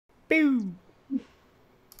Boo!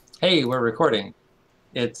 Hey, we're recording.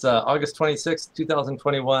 It's August 26th,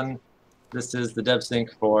 2021. This is the Dev Sync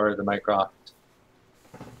for the Mycroft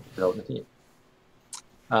development team.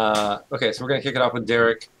 Okay, so we're going to kick it off with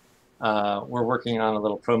Derek. We're working on a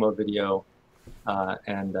little promo video,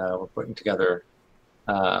 and we're putting together,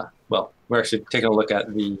 well, we're actually taking a look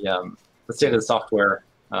at the state of the software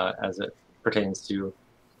as it pertains to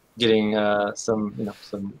getting some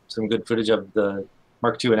good footage of the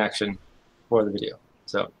Mark II in action for the video.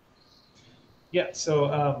 So. Yeah,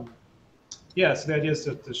 so so the idea is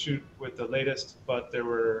to shoot with the latest, but there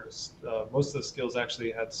were most of the skills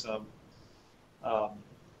actually had some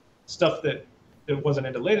stuff that it wasn't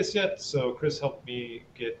into latest yet. So Chris helped me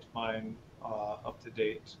get mine up to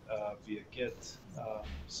date via Git.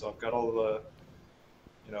 So I've got all the,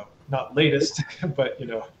 not latest, but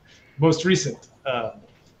most recent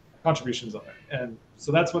contributions on it, and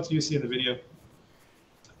so that's what you see in the video.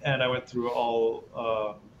 And I went through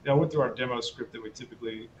I went through our demo script that we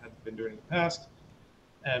typically had been doing in the past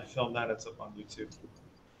and filmed that. It's up on YouTube.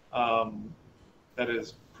 That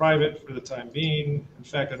is private for the time being. In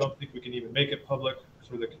fact, I don't think we can even make it public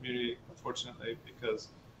for the community, unfortunately, because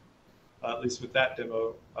at least with that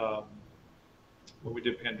demo, when we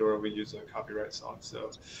did Pandora, we used a copyright song. So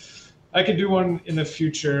I could do one in the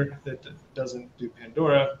future that doesn't do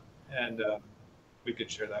Pandora, and we could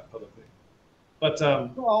share that publicly. But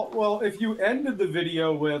well, if you ended the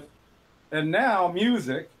video with, and now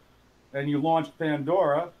music, and you launched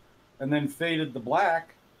Pandora, and then faded the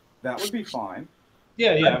black, that would be fine.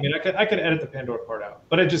 Yeah. I mean, I could edit the Pandora part out,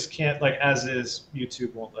 but I just can't, like, as is.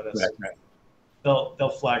 YouTube won't let us. Right. They'll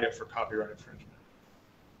flag it for copyright infringement.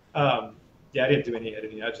 Yeah, I didn't do any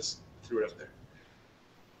editing. I just threw it up there.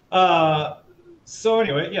 So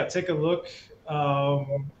anyway, yeah, take a look.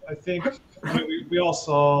 I think we all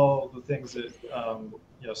saw the things that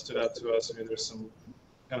stood out to us. I mean, there's some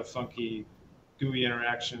kind of funky GUI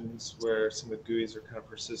interactions where some of the GUIs are kind of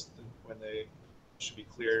persistent when they should be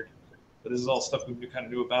cleared. But this is all stuff we kind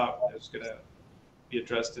of knew about. It's going to be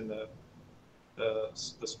addressed in the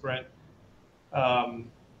sprint.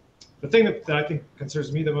 The thing that I think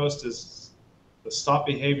concerns me the most is the stop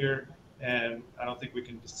behavior, and I don't think we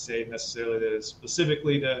can say necessarily that it's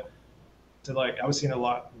specifically to like, I was seeing a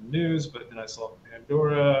lot in the news, but then I saw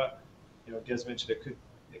Pandora. Des mentioned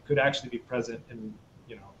it could actually be present in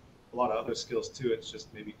a lot of other skills too. It's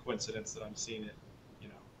just maybe coincidence that I'm seeing it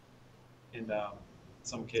in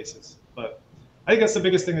some cases. But I think that's the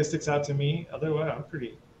biggest thing that sticks out to me. Otherwise, I'm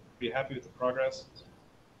pretty happy with the progress.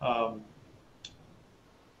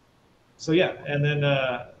 So yeah, and then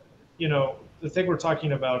the thing we're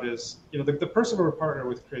talking about is, the person we're partnered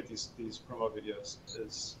with to create these promo videos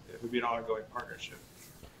it would be an ongoing partnership.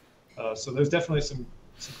 So there's definitely some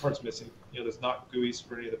parts missing. There's not GUIs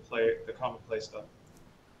for any of the common play stuff.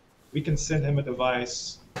 We can send him a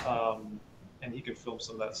device, and he can film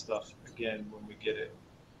some of that stuff again when we get it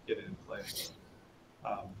in play.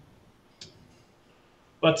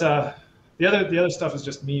 But the other stuff is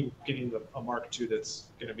just me getting a Mark II that's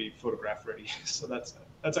going to be photograph ready. So that's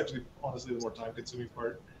actually honestly the more time consuming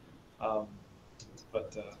part.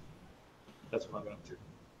 But that's what I've been up to.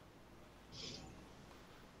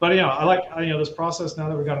 But I like this process now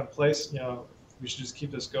that we got in place. We should just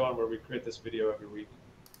keep this going where we create this video every week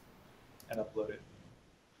and upload it.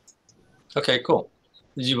 Okay, cool.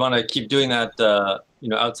 Did you want to keep doing that,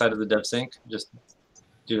 outside of the Dev Sync? Just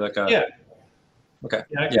do like a... Yeah. Okay.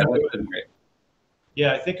 Yeah, that would be great.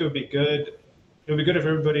 Yeah, I think it would be good. It would be good if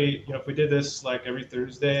everybody, if we did this like every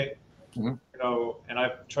Thursday, and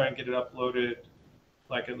I try and get it uploaded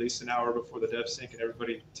like at least an hour before the Dev Sync, and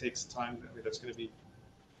everybody takes time. I mean, that's going to be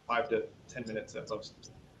 5 to 10 minutes at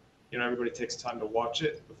most. Everybody takes time to watch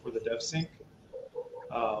it before the Dev Sync.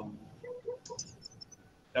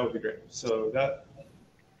 That would be great. So that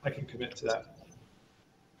I can commit to that.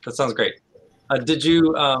 That sounds great. Did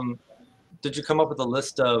you come up with a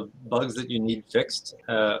list of bugs that you need fixed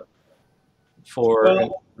for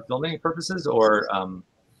filming purposes, or?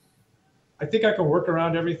 I think I can work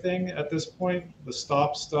around everything at this point. The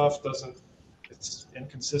stop stuff it's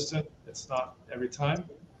inconsistent. It's not every time.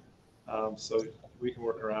 So we can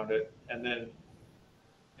work around it. And then,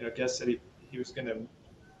 Guess said he was going to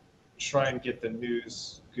try and get the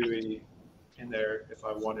news GUI in there if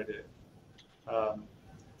I wanted it.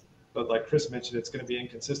 But like Chris mentioned, it's going to be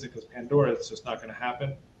inconsistent because Pandora, it's just not going to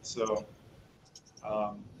happen. So,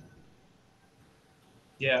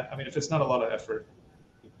 yeah, I mean, if it's not a lot of effort,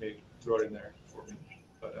 you may throw it in there for me.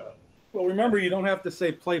 But well, remember, you don't have to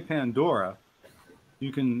say play Pandora.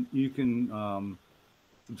 You can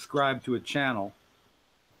subscribe to a channel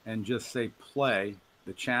and just say play,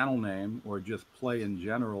 the channel name or just play in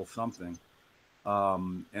general something,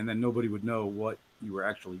 and then nobody would know what you were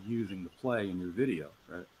actually using to play in your video,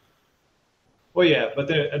 right? Well, yeah, but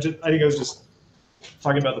then I think I was just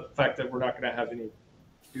talking about the fact that we're not going to have any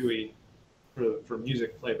GUI for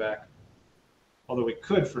music playback, although we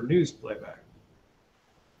could for news playback,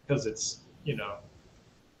 because it's, you know,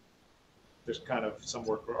 there's kind of some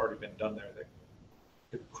work already been done there that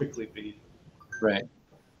could quickly be. Right.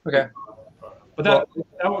 Okay. But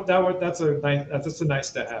that's a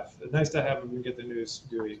nice to have. It's nice to have when we get the news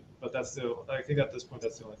GUI. But that's still, I think at this point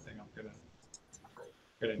that's the only thing I'm gonna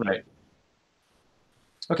need. Right.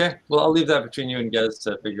 Okay. Well, I'll leave that between you and Gez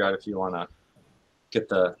to figure out if you want to get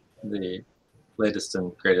the latest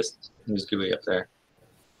and greatest news GUI up there.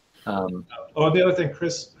 Oh, the other thing,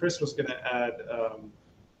 Chris was going to add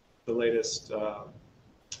the latest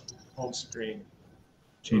home screen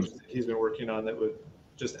changes that he's been working on. That would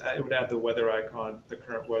it would add the weather icon, the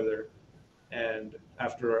current weather, and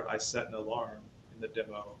after I set an alarm in the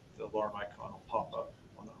demo, the alarm icon will pop up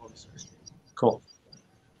on the home screen. Cool.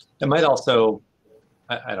 It might also,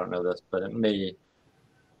 I don't know this, but it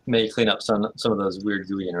may clean up some of those weird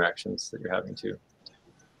GUI interactions that you're having too.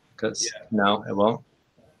 Because no, it won't.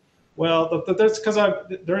 Well, that's because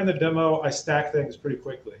during the demo I stack things pretty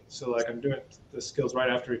quickly. So like I'm doing the skills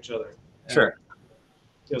right after each other. And, sure.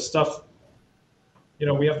 You know, stuff. You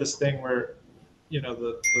know, we have this thing where, you know,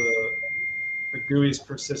 the GUI is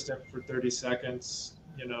persistent for 30 seconds.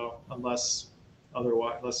 You know, unless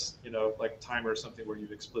otherwise, you know, like timer or something where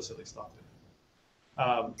you've explicitly stopped it.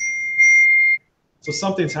 So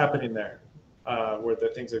something's happening there where the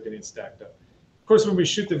things are getting stacked up. Of course, when we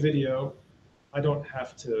shoot the video, I don't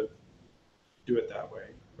have to do it that way,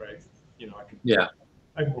 right? You know, I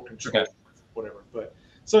can more control whatever. But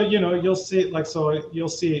so, you know, you'll see you'll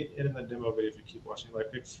see it in the demo video if you keep watching.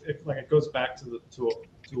 Like it goes back to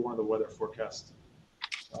one of the weather forecast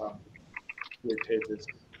pages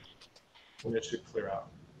when it should clear out.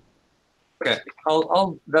 Okay,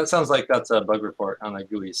 that sounds like that's a bug report on the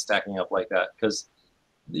GUI stacking up like that, because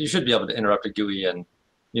you should be able to interrupt a GUI and,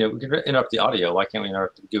 you know, we can interrupt the audio. Why can't we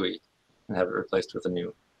interrupt the GUI and have it replaced with a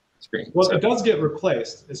new screen? Well, it does get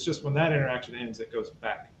replaced. It's just when that interaction ends, it goes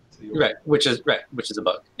back to the old. Which is a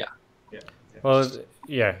bug. Yeah. Well,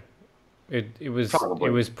 yeah, it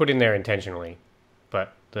was put in there intentionally,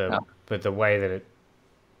 but the way that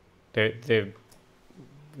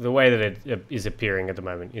the way that it is appearing at the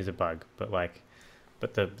moment is a bug. But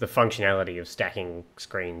the functionality of stacking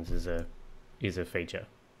screens is a feature.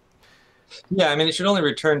 Yeah, I mean, it should only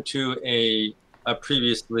return to a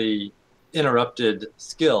previously interrupted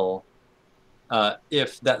skill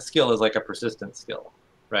if that skill is like a persistent skill,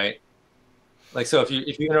 right? Like, so if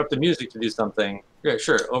you interrupt the music to do something, yeah,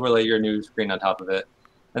 sure, overlay your new screen on top of it,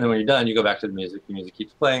 and then when you're done, you go back to the music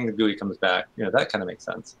keeps playing, the GUI comes back. You know, that kind of makes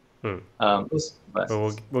sense. But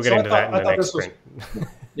we'll get into that in the next screen.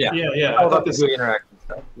 Yeah. I thought the GUI interaction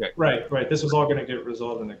stuff. Yeah. Right. This was all going to get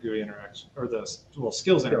resolved in the GUI interaction, or the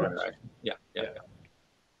skills interaction. Yeah.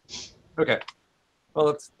 Okay.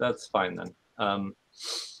 Well, that's fine then.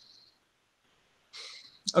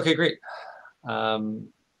 Okay, great.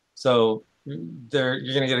 So you're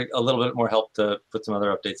going to get a little bit more help to put some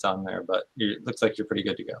other updates on there, but it looks like you're pretty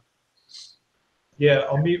good to go. Yeah,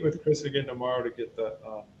 I'll meet with Chris again tomorrow to get the,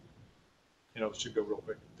 you know, it should go real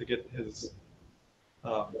quick, to get his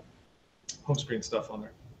home screen stuff on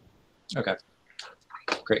there. Okay,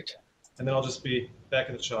 great. And then I'll just be back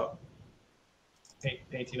in the shop,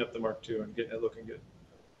 painting up the Mark II and getting it looking good.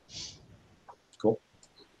 Cool.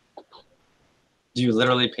 Do you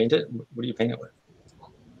literally paint it? What do you paint it with?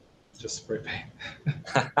 Just spray paint.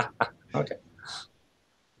 Okay.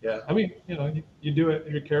 Yeah, I mean, you know, you do it,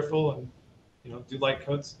 you're careful, and, you know, do light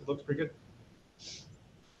coats. It looks pretty good.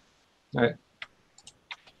 All right.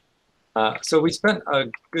 So we spent a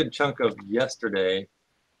good chunk of yesterday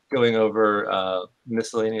going over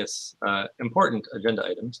miscellaneous important agenda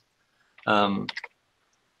items.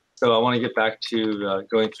 So I want to get back to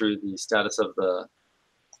going through the status of the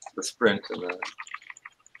sprint and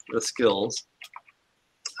the skills.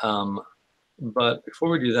 But before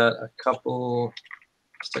we do that,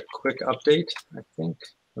 just a quick update, I think.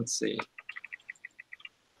 Let's see.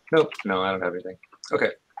 Nope, no, I don't have anything.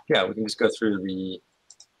 Okay, yeah, we can just go through the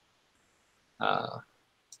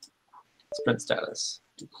sprint status.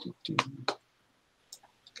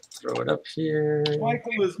 Throw it up here.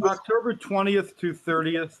 Michael, is October 20th to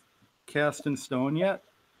 30th cast in stone yet?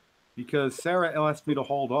 Because Sarah asked me to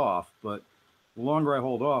hold off, but the longer I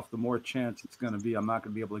hold off, the more chance it's going to be I'm not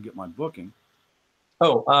going to be able to get my booking.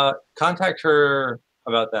 Oh, contact her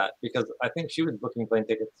about that, because I think she was booking plane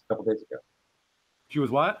tickets a couple days ago. She was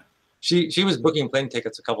what? She was booking plane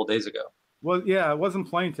tickets a couple days ago. Well, yeah, it wasn't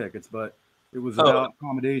plane tickets, but it was Oh. about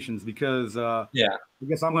accommodations because Yeah. I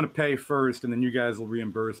guess I'm going to pay first, and then you guys will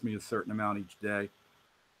reimburse me a certain amount each day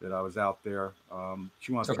that I was out there.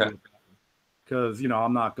 She wants Okay. to, because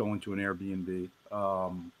I'm not going to an Airbnb,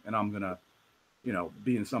 and I'm gonna,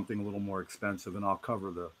 be in something a little more expensive, and I'll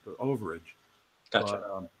cover the overage.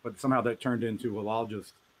 Gotcha. But somehow that turned into, well, I'll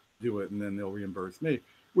just do it, and then they'll reimburse me,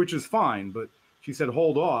 which is fine. But she said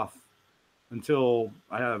hold off until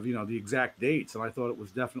I have the exact dates, and I thought it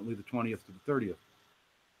was definitely the 20th to the 30th.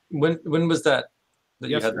 When was that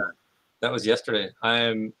you had Yesterday. that? That was yesterday.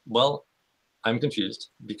 I'm confused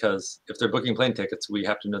because if they're booking plane tickets, we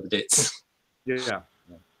have to know the dates. Yeah.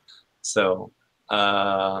 So,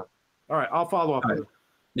 All right, I'll follow up with it.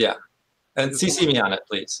 yeah, and CC me on it,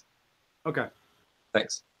 please. Okay.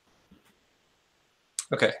 Thanks.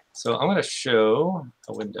 Okay, so I'm going to show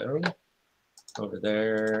a window over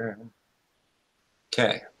there.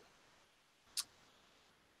 Okay.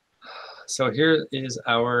 So here is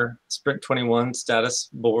our Sprint 21 status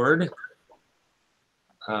board.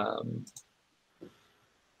 How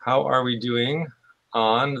are we doing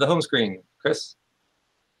on the home screen, Chris?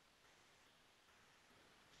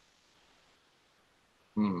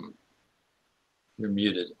 You're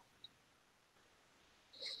muted.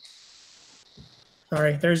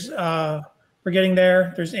 Sorry, we're getting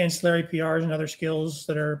there. There's ancillary PRs and other skills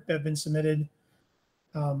that have been submitted.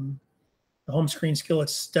 The home screen skill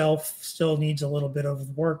itself still needs a little bit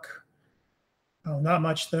of work. Not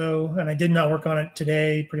much though, and I did not work on it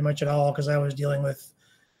today pretty much at all because I was dealing with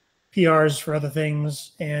PRs for other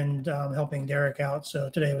things and helping Derek out. So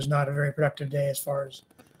today was not a very productive day as far as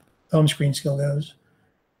home screen skill goes.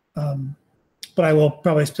 But I will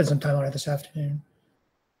probably spend some time on it this afternoon.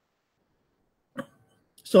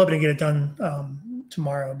 Still hoping to get it done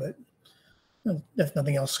tomorrow, but if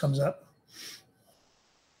nothing else comes up.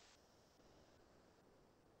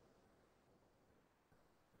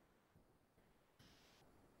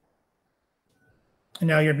 And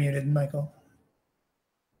now you're muted, Michael.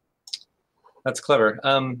 That's clever.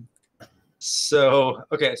 So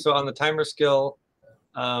on the timer skill,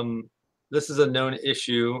 this is a known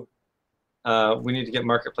issue. We need to get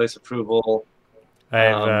marketplace approval.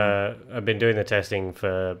 I've been doing the testing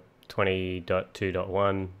for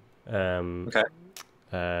 20.2.1. Okay.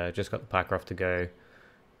 Just got the packer off to go,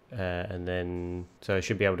 and then so I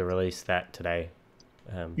should be able to release that today.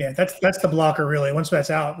 Yeah, that's the blocker really. Once that's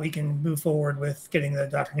out, we can move forward with getting the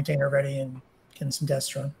Docker container ready and getting some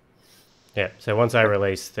tests run. Yeah. So once I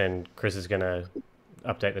release, then Chris is going to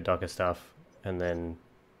update the Docker stuff, and then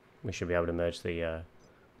we should be able to merge the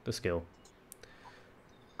skill.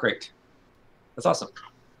 Great. That's awesome.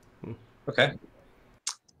 Okay.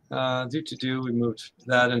 We moved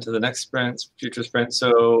that into the next sprint, future sprint.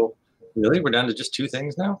 So really, we're down to just 2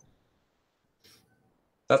 things now?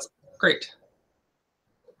 That's great.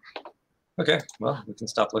 Okay, well, we can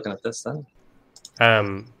stop looking at this then.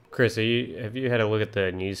 Chris, have you had a look at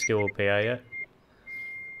the news skill PR yet?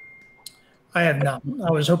 I have not. I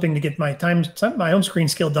was hoping to get my home screen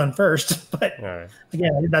skill done first, but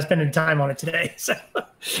again, I did not spend any time on it today. So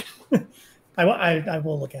I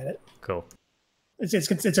will look at it. Cool.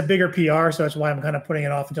 It's a bigger PR, so that's why I'm kind of putting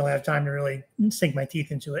it off until I have time to really sink my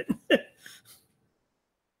teeth into it.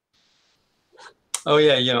 Oh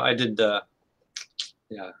yeah, I did.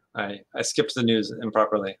 I skipped the news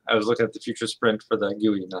improperly. I was looking at the future sprint for the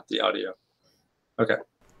GUI, not the audio. Okay.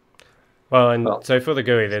 Well, so for the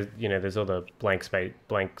GUI, there's all the blank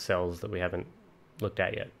cells that we haven't looked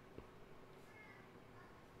at yet.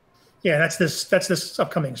 Yeah, that's this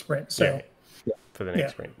upcoming sprint. So yeah. For the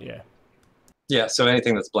next sprint, yeah. Yeah, so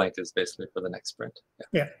anything that's blank is basically for the next sprint.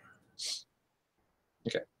 Yeah.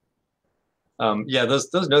 Okay. Yeah,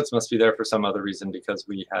 those notes must be there for some other reason because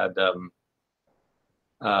we had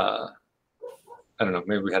I don't know,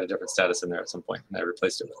 maybe we had a different status in there at some point and I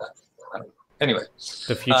replaced it with that. I don't know. Anyway.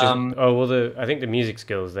 The future I think the music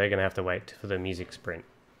skills, they're gonna have to wait for the music sprint.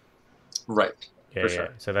 Right. Yeah, for sure.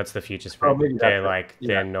 So that's the future sprint. They're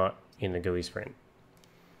they're not in the GUI sprint.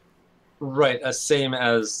 Right, same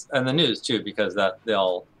as and the news too, because the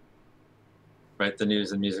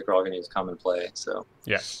news and music are all going to use common play. So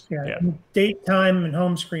yeah. Date, time, and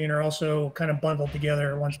home screen are also kind of bundled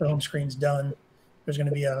together. Once the home screen's done, there's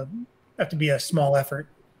going to be a small effort.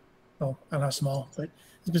 Well, not small, but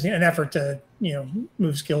it's an effort to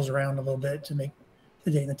move skills around a little bit to make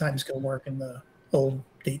the date and the time skill work and the old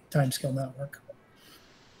date time skill not work.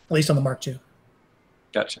 At least on the Mark II.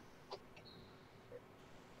 Gotcha.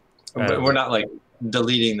 But we're not like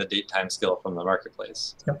deleting the date time skill from the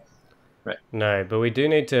marketplace. Yep. Right. No, but we do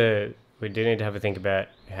need to we do need to have a think about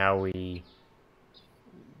how we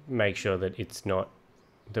make sure that it's not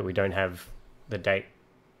that we don't have the date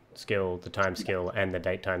skill, the time skill, and the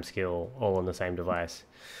date time skill all on the same device.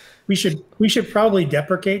 We should probably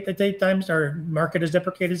deprecate the date times or mark it as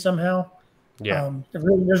deprecated somehow. Yeah.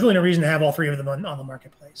 There's really no reason to have all three of them on the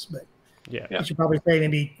marketplace, but Yeah. you should probably say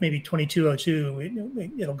maybe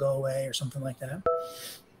 2202 it'll go away or something like that.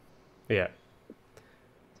 Yeah.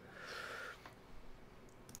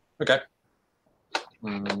 Okay.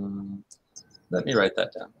 Let me write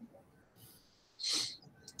that down.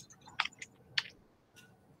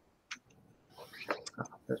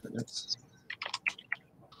 There's my notes.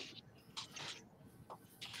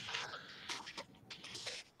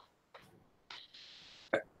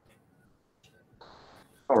 Okay.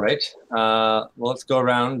 All right. Well, let's go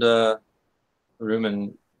around the room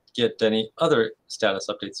and get any other status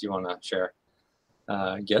updates you want to share.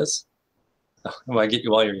 Gez? Will I get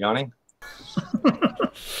you while you're yawning?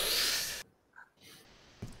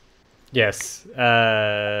 Yes.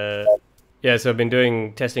 Yeah, so I've been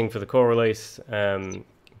doing testing for the core release.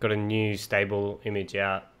 Got a new stable image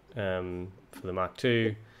out for the Mark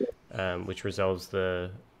II, which resolves the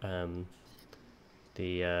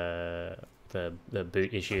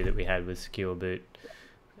boot issue that we had with secure boot.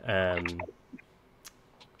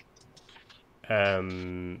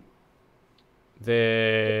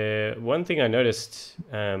 The one thing I noticed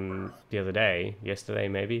the other day, yesterday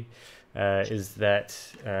maybe, is that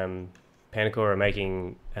Panacore are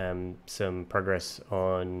making some progress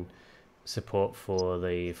on support for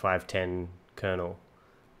the 5.10 kernel.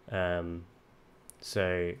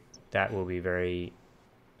 So that will be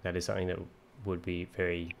that is something that would be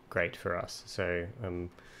very great for us. So I'm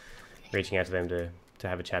reaching out to them to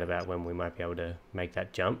have a chat about when we might be able to make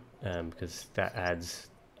that jump, because that adds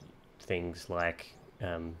things like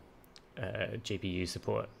GPU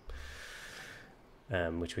support,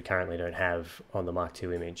 which we currently don't have on the Mark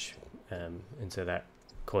II image, and so that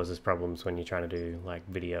causes problems when you're trying to do like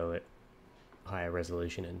video at higher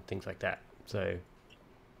resolution and things like that. So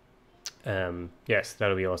yes,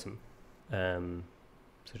 that'll be awesome.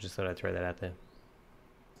 So just thought I'd throw that out there.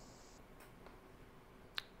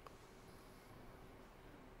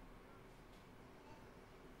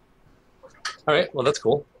 All right. Well, that's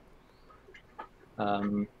cool.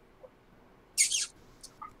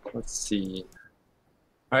 Let's see.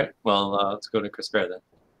 All right. Well, let's go to Chris Bear then.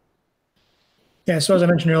 Yeah, so as I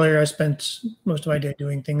mentioned earlier, I spent most of my day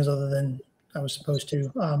doing things other than I was supposed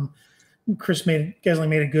to. Gesling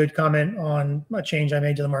made a good comment on a change I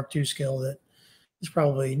made to the Mark II skill that is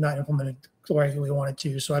probably not implemented the way we wanted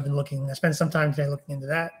to. So I've been I spent some time today looking into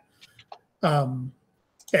that.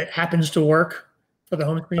 It happens to work for the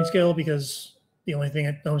home screen skill because the only thing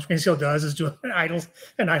the home screen skill does is do an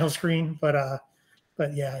idle screen. But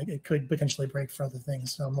yeah, it could potentially break for other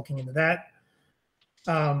things. So I'm looking into that.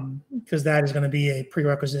 Because that is going to be a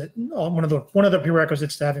prerequisite, one of the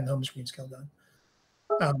prerequisites to having the home screen skill done.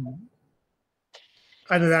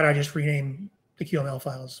 Either that, or I just rename the QML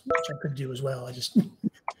files, which I could do as well. I just,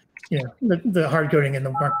 the hard coding in the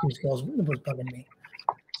Mark II skills was bugging me.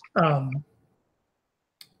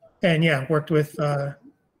 And yeah, worked with,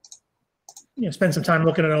 spend some time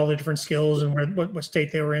looking at all the different skills and what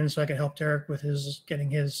state they were in, so I could help Derek with getting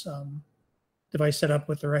his device set up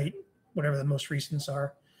with the right, whatever the most recents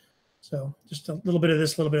are. So just a little bit of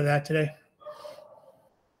this, a little bit of that today.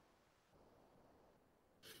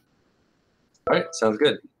 All right, sounds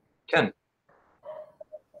good. Ken.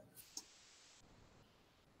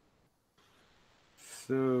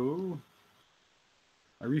 So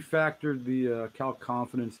I refactored the calc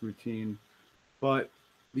confidence routine, but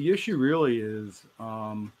the issue really is,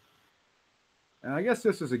 and I guess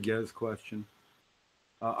this is a Gez question.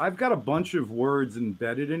 I've got a bunch of words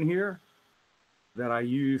embedded in here that I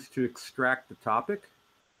use to extract the topic.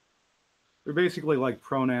 They're basically like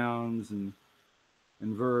pronouns and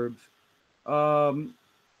verbs.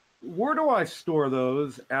 Where do I store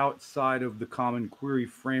those outside of the Common Query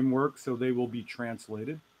framework so they will be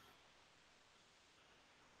translated?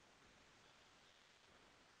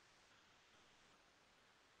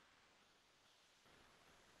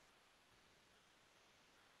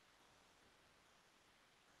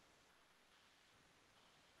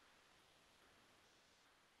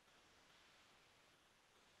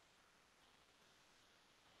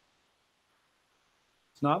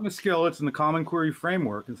 It's not in the skill, it's in the Common Query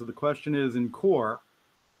framework. And so the question is, in core,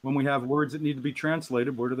 when we have words that need to be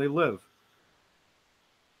translated, where do they live?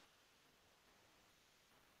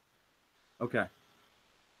 Okay.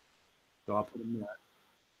 So I'll put them there.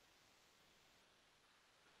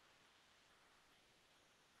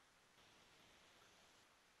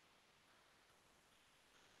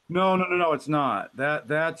 No, it's not.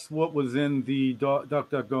 That's what was in the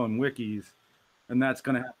DuckDuckGo and wikis, and that's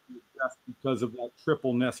going to have to be adjusted because of that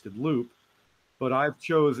triple nested loop. But I've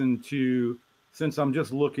chosen to, since I'm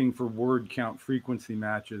just looking for word count frequency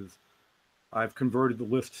matches, I've converted the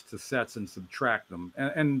lists to sets and subtract them.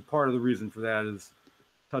 And part of the reason for that is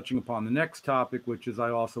touching upon the next topic, which is I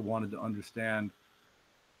also wanted to understand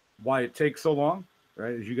why it takes so long,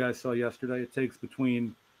 right? As you guys saw yesterday, it takes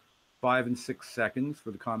between 5 and 6 seconds for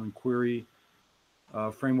the common query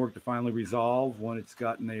framework to finally resolve when it's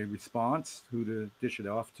gotten a response, who to dish it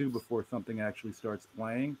off to before something actually starts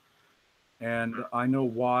playing. And I know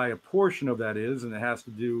why a portion of that is, and it has to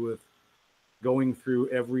do with going through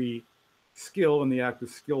every skill in the active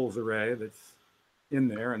skills array that's in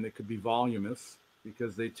there, and it could be voluminous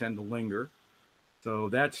because they tend to linger. So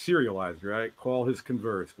that's serialized, right? Call his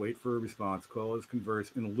converse, wait for a response, call his converse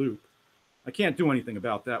in a loop. I can't do anything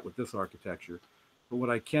about that with this architecture, but what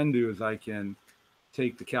I can do is I can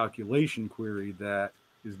take the calculation query that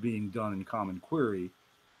is being done in common query,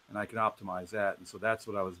 and I can optimize that. And so that's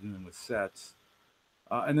what I was doing with sets.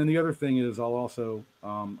 And then the other thing is I'll also,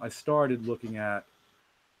 I started looking at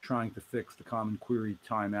trying to fix the common query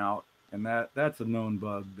timeout, and that's a known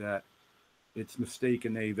bug, that it's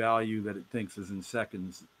mistaken a value that it thinks is in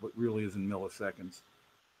seconds, but really is in milliseconds.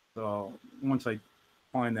 So once I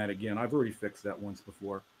find that again, I've already fixed that once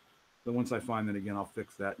before. So once I find that again, I'll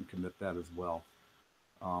fix that and commit that as well,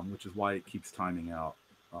 which is why it keeps timing out,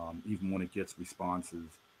 even when it gets responses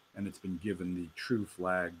and it's been given the true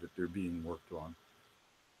flag that they're being worked on.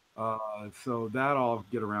 So that I'll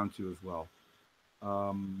get around to as well.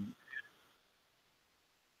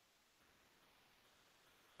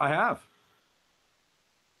 I have.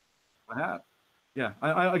 Yeah.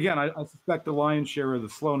 I suspect the lion's share of the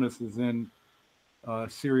slowness is in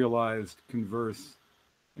serialized converse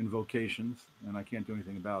invocations, and I can't do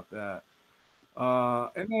anything about that.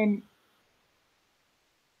 And then,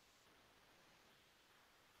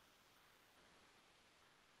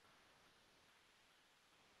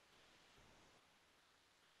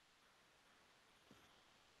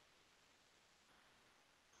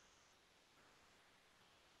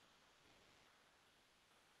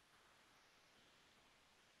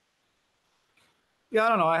 yeah, I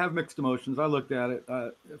don't know. I have mixed emotions. I looked at it.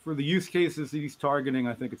 For the use cases that he's targeting,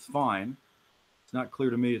 I think it's fine. It's not clear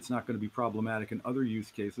to me it's not going to be problematic in other use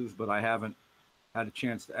cases, but I haven't had a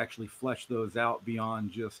chance to actually flesh those out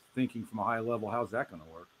beyond just thinking from a high level, how's that going to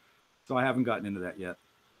work? So I haven't gotten into that yet.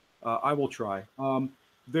 I will try.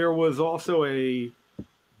 There was also a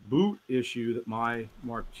boot issue that my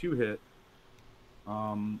Mark II hit,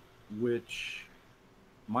 which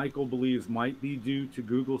Michael believes might be due to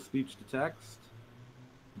Google speech to text,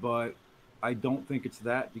 but I don't think it's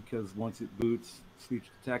that, because once it boots, speech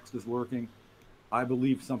to text is working. I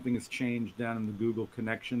believe something has changed down in the Google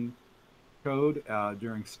connection code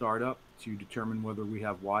during startup to determine whether we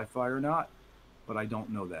have Wi-Fi or not, but I don't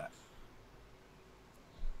know that.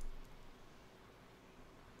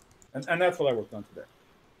 And that's what I worked on today.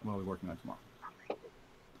 I'm only working on tomorrow.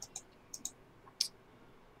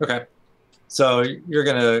 Okay. So you're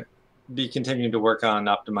going to be continuing to work on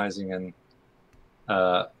optimizing and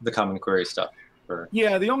the common query stuff.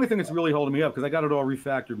 Yeah, the only thing that's really holding me up, because I got it all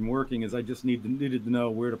refactored and working, is I just needed to know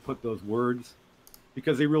where to put those words,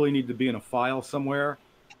 because they really need to be in a file somewhere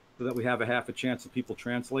so that we have a half a chance of people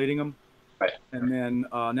translating them. Right. And then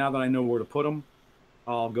now that I know where to put them,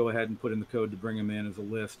 I'll go ahead and put in the code to bring them in as a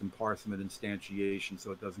list and parse them at instantiation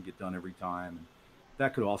so it doesn't get done every time. And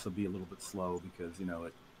that could also be a little bit slow because, you know,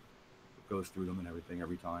 it goes through them and everything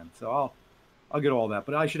every time. So I'll get all that,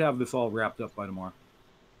 but I should have this all wrapped up by tomorrow.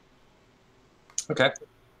 Okay,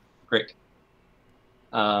 great.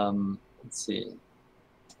 Let's see.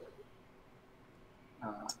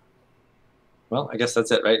 Well, I guess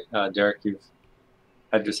that's it, right? Derek, you've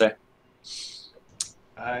had your say.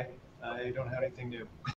 I don't have anything new.